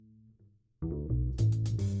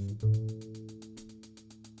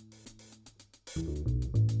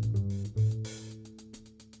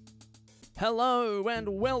Hello and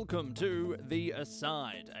welcome to The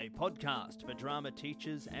Aside, a podcast for drama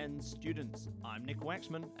teachers and students. I'm Nick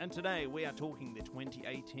Waxman, and today we are talking the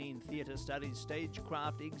 2018 Theatre Studies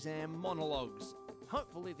Stagecraft exam monologues.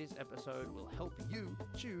 Hopefully this episode will help you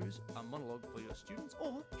choose a monologue for your students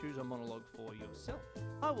or choose a monologue for yourself.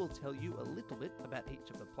 I will tell you a little bit about each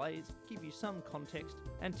of the plays, give you some context,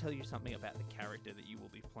 and tell you something about the character that you will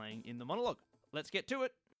be playing in the monologue. Let's get to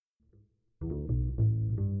it!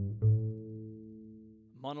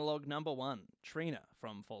 Monologue number 1, Trina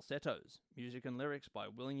from Falsettos. Music and lyrics by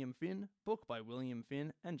William Finn, book by William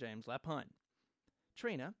Finn and James Lapine.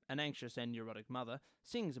 Trina, an anxious and neurotic mother,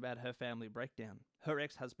 sings about her family breakdown. Her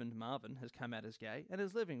ex-husband Marvin has come out as gay and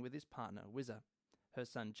is living with his partner Whizzer. Her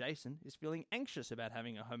son Jason is feeling anxious about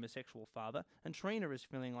having a homosexual father, and Trina is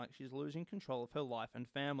feeling like she's losing control of her life and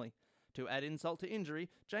family. To add insult to injury,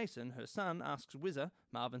 Jason, her son, asks Whizzer,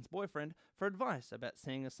 Marvin's boyfriend, for advice about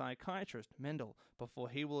seeing a psychiatrist, Mendel, before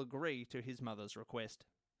he will agree to his mother's request.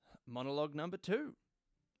 Monologue number 2.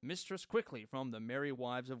 Mistress Quickly from The Merry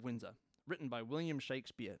Wives of Windsor. Written by William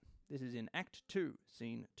Shakespeare. This is in Act 2,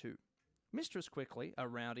 Scene 2. Mistress Quickly, a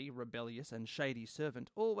rowdy, rebellious and shady servant,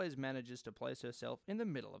 always manages to place herself in the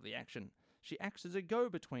middle of the action. She acts as a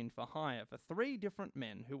go-between for hire for 3 different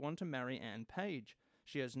men who want to marry Anne Page.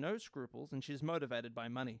 She has no scruples and she's motivated by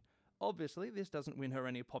money. Obviously, this doesn't win her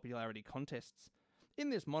any popularity contests. In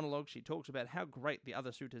this monologue, she talks about how great the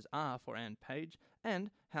other suitors are for Anne Page and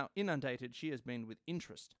how inundated she has been with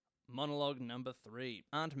interest. Monologue number 3,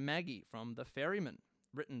 Aunt Maggie from The Ferryman,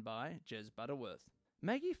 written by Jez Butterworth.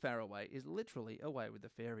 Maggie Faraway is literally away with the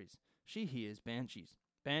fairies. She hears banshees.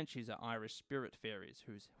 Banshees are Irish spirit fairies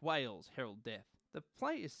whose wails herald death. The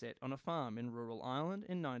play is set on a farm in rural Ireland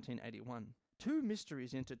in 1981. 2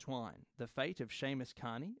 mysteries intertwine: the fate of Seamus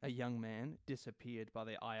Carney, a young man disappeared by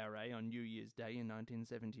the IRA on New Year's Day in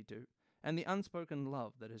 1972, and the unspoken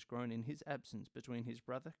love that has grown in his absence between his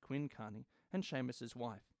brother Quinn Carney and Seamus's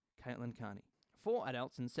wife, Caitlin Carney. 4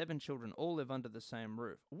 adults and 7 children all live under the same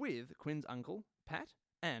roof, with Quinn's uncle, Pat,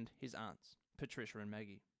 and his aunts, Patricia and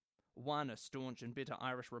Maggie. One a staunch and bitter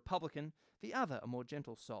Irish Republican, the other a more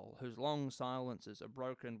gentle soul, whose long silences are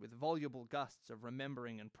broken with voluble gusts of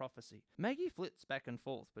remembering and prophecy. Maggie flits back and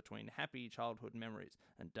forth between happy childhood memories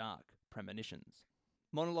and dark premonitions.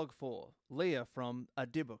 Monologue 4, Leah from A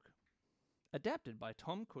Dybbuk. Adapted by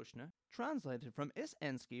Tom Kushner, translated from S.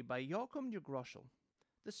 Ansky by Joachim Neugroschel.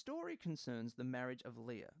 The story concerns the marriage of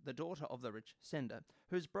Leah, the daughter of the rich Sender,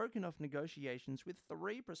 who has broken off negotiations with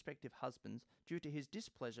 3 prospective husbands due to his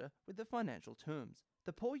displeasure with the financial terms.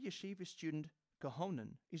 The poor yeshiva student,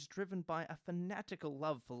 Kohonen, is driven by a fanatical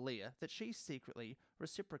love for Leah that she secretly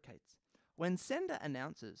reciprocates. When Sender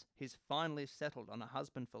announces he's finally settled on a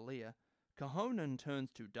husband for Leah, Kohonen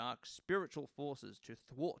turns to dark spiritual forces to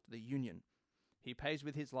thwart the union. He pays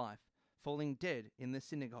with his life, falling dead in the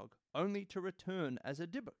synagogue, only to return as a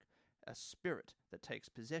Dybbuk, a spirit that takes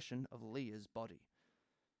possession of Leah's body.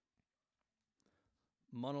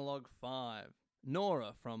 Monologue 5,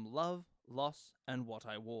 Nora from Love, Loss and What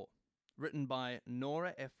I Wore. Written by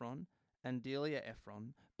Nora Ephron and Delia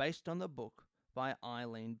Ephron, based on the book by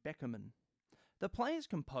Eileen Beckerman. The play is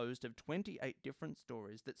composed of 28 different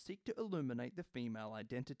stories that seek to illuminate the female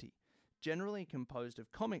identity. Generally composed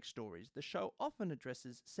of comic stories, the show often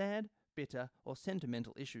addresses sad, bitter, or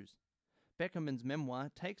sentimental issues. Beckerman's memoir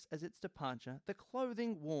takes as its departure the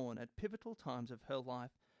clothing worn at pivotal times of her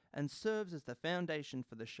life and serves as the foundation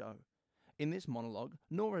for the show. In this monologue,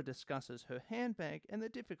 Nora discusses her handbag and the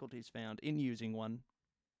difficulties found in using one.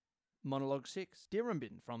 Monologue 6,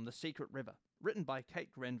 Dirrumbin from The Secret River, written by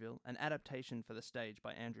Kate Grenville, an adaptation for the stage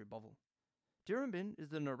by Andrew Bovell. Dirrumbin is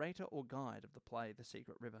the narrator or guide of the play The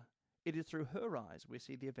Secret River. It is through her eyes we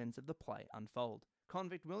see the events of the play unfold.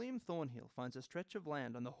 Convict William Thornhill finds a stretch of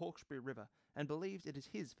land on the Hawkesbury River and believes it is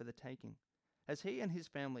his for the taking. As he and his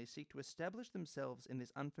family seek to establish themselves in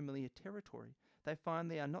this unfamiliar territory, they find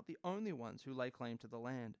they are not the only ones who lay claim to the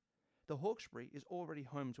land. The Hawkesbury is already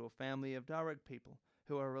home to a family of Darug people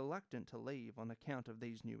who are reluctant to leave on account of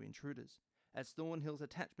these new intruders. As Thornhill's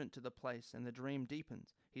attachment to the place and the dream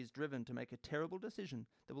deepens, he is driven to make a terrible decision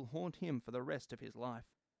that will haunt him for the rest of his life.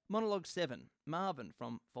 Monologue 7, Marvin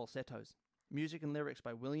from Falsettos. Music and lyrics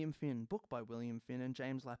by William Finn, book by William Finn and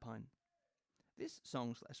James Lapine. This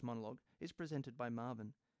song/monologue is presented by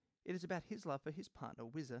Marvin. It is about his love for his partner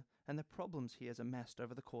Whizzer and the problems he has amassed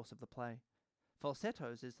over the course of the play.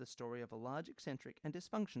 Falsettos is the story of a large, eccentric and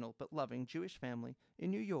dysfunctional but loving Jewish family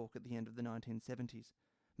in New York at the end of the 1970s.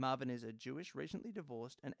 Marvin is a Jewish, recently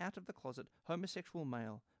divorced, and out-of-the-closet homosexual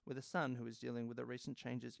male with a son who is dealing with the recent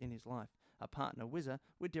changes in his life, a partner Whizzer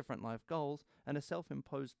with different life goals, and a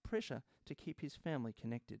self-imposed pressure to keep his family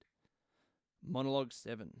connected. Monologue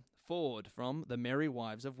 7. Ford from The Merry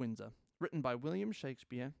Wives of Windsor. Written by William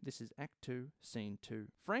Shakespeare, this is Act 2, Scene 2.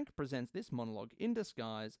 Frank presents this monologue in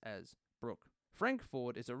disguise as Brooke. Frank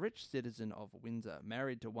Ford is a rich citizen of Windsor,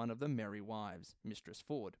 married to one of the Merry Wives, Mistress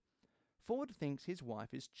Ford. Ford thinks his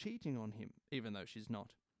wife is cheating on him, even though she's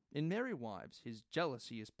not. In Merry Wives, his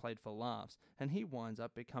jealousy is played for laughs, and he winds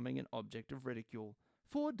up becoming an object of ridicule.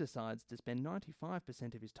 Ford decides to spend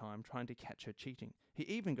 95% of his time trying to catch her cheating. He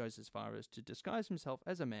even goes as far as to disguise himself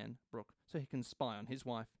as a man, Brooke, so he can spy on his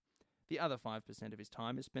wife. The other 5% of his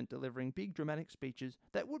time is spent delivering big dramatic speeches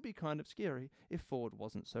that would be kind of scary if Ford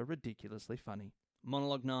wasn't so ridiculously funny.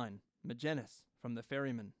 Monologue 9. Magennis from The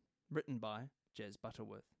Ferryman. Written by Jez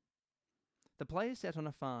Butterworth. The play is set on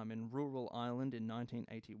a farm in rural Ireland in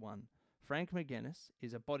 1981. Frank Magennis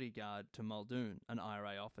is a bodyguard to Muldoon, an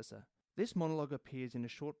IRA officer. This monologue appears in a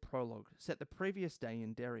short prologue set the previous day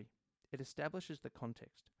in Derry. It establishes the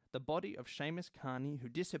context. The body of Seamus Carney, who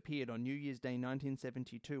disappeared on New Year's Day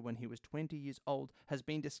 1972 when he was 20 years old, has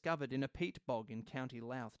been discovered in a peat bog in County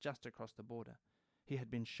Louth just across the border. He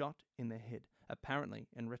had been shot in the head, apparently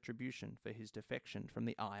in retribution for his defection from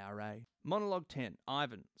the IRA. Monologue 10.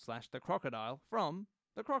 Ivan / the Crocodile from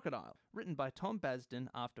The Crocodile, written by Tom Basden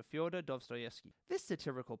after Fyodor Dostoevsky. This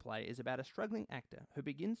satirical play is about a struggling actor who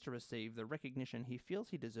begins to receive the recognition he feels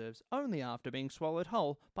he deserves only after being swallowed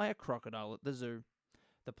whole by a crocodile at the zoo.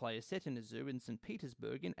 The play is set in a zoo in St.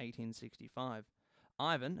 Petersburg in 1865.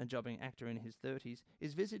 Ivan, a jobbing actor in his 30s,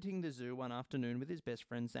 is visiting the zoo one afternoon with his best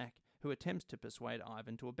friend Zach, who attempts to persuade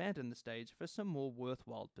Ivan to abandon the stage for some more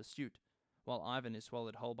worthwhile pursuit. While Ivan is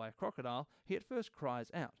swallowed whole by a crocodile, he at first cries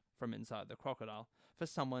out, from inside the crocodile, for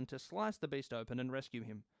someone to slice the beast open and rescue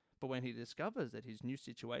him. But when he discovers that his new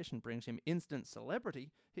situation brings him instant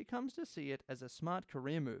celebrity, he comes to see it as a smart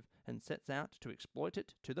career move and sets out to exploit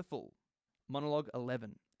it to the full. Monologue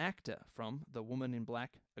 11. Actor from The Woman in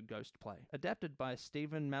Black, a Ghost Play. Adapted by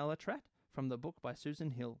Stephen Malatrat from the book by Susan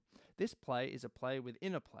Hill. This play is a play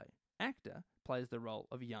within a play. Actor plays the role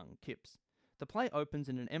of young Kipps. The play opens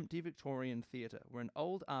in an empty Victorian theatre where an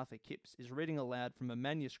old Arthur Kipps is reading aloud from a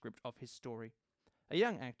manuscript of his story. A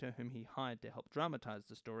young actor whom he hired to help dramatise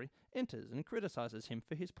the story enters and criticises him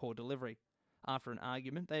for his poor delivery. After an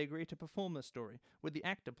argument, they agree to perform the story, with the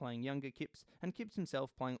actor playing younger Kipps and Kipps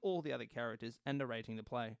himself playing all the other characters and narrating the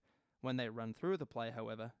play. When they run through the play,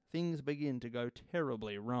 however, things begin to go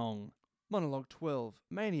terribly wrong. Monologue 12.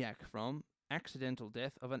 Maniac from Accidental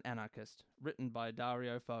Death of an Anarchist, written by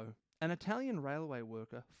Dario Fo. An Italian railway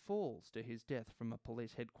worker falls to his death from a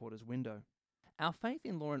police headquarters window. Our faith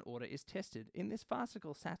in law and order is tested in this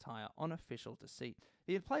farcical satire on official deceit.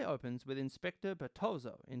 The play opens with Inspector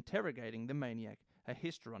Bertozzo interrogating the maniac, a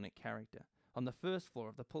histrionic character, on the first floor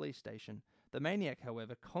of the police station. The maniac,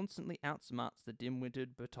 however, constantly outsmarts the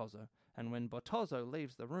dim-witted Bertozzo, and when Bertozzo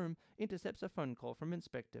leaves the room, intercepts a phone call from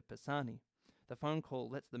Inspector Pisani. The phone call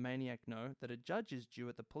lets the maniac know that a judge is due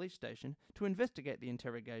at the police station to investigate the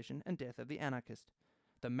interrogation and death of the anarchist.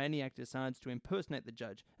 The maniac decides to impersonate the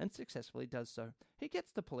judge and successfully does so. He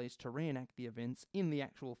gets the police to reenact the events in the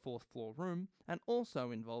actual fourth floor room and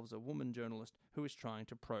also involves a woman journalist who is trying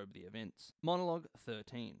to probe the events. Monologue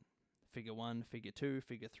 13. Figure 1, Figure 2,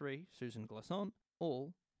 Figure 3, Susan Glasson,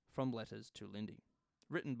 all from Letters to Lindy.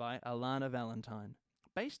 Written by Alana Valentine.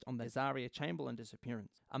 Based on the Zaria Chamberlain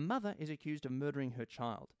disappearance, a mother is accused of murdering her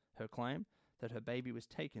child, her claim that her baby was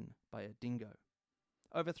taken by a dingo.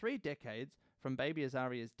 Over 3 decades, from baby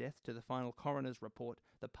Azaria's death to the final coroner's report,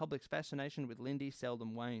 the public's fascination with Lindy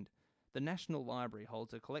seldom waned. The National Library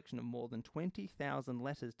holds a collection of more than 20,000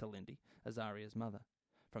 letters to Lindy, Azaria's mother.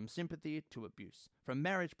 From sympathy to abuse, from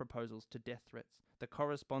marriage proposals to death threats, the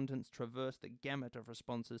correspondence traversed the gamut of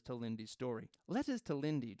responses to Lindy's story. Letters to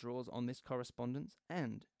Lindy draws on this correspondence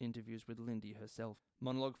and interviews with Lindy herself.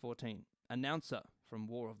 Monologue 14. Announcer from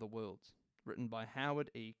War of the Worlds. Written by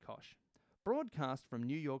Howard E. Koch. Broadcast from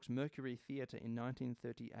New York's Mercury Theatre in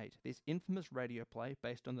 1938, this infamous radio play,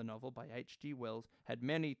 based on the novel by H.G. Wells, had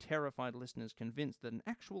many terrified listeners convinced that an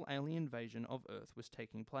actual alien invasion of Earth was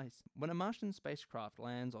taking place. When a Martian spacecraft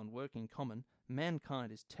lands on working common,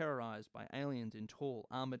 mankind is terrorized by aliens in tall,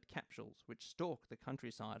 armored capsules which stalk the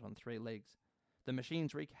countryside on 3 legs. The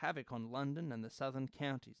machines wreak havoc on London and the southern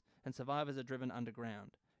counties, and survivors are driven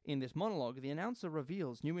underground. In this monologue, the announcer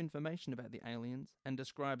reveals new information about the aliens and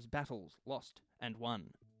describes battles lost and won.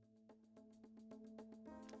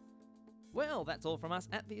 Well, that's all from us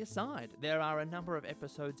at The Aside. There are a number of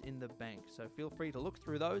episodes in the bank, so feel free to look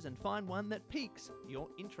through those and find one that piques your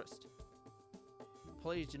interest.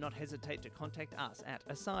 Please do not hesitate to contact us at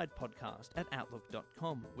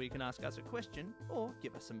asidepodcast@outlook.com, where you can ask us a question or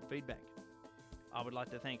give us some feedback. I would like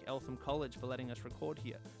to thank Eltham College for letting us record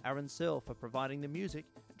here, Aaron Searle for providing the music,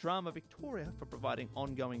 Drama Victoria for providing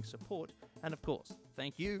ongoing support, and of course,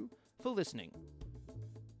 thank you for listening.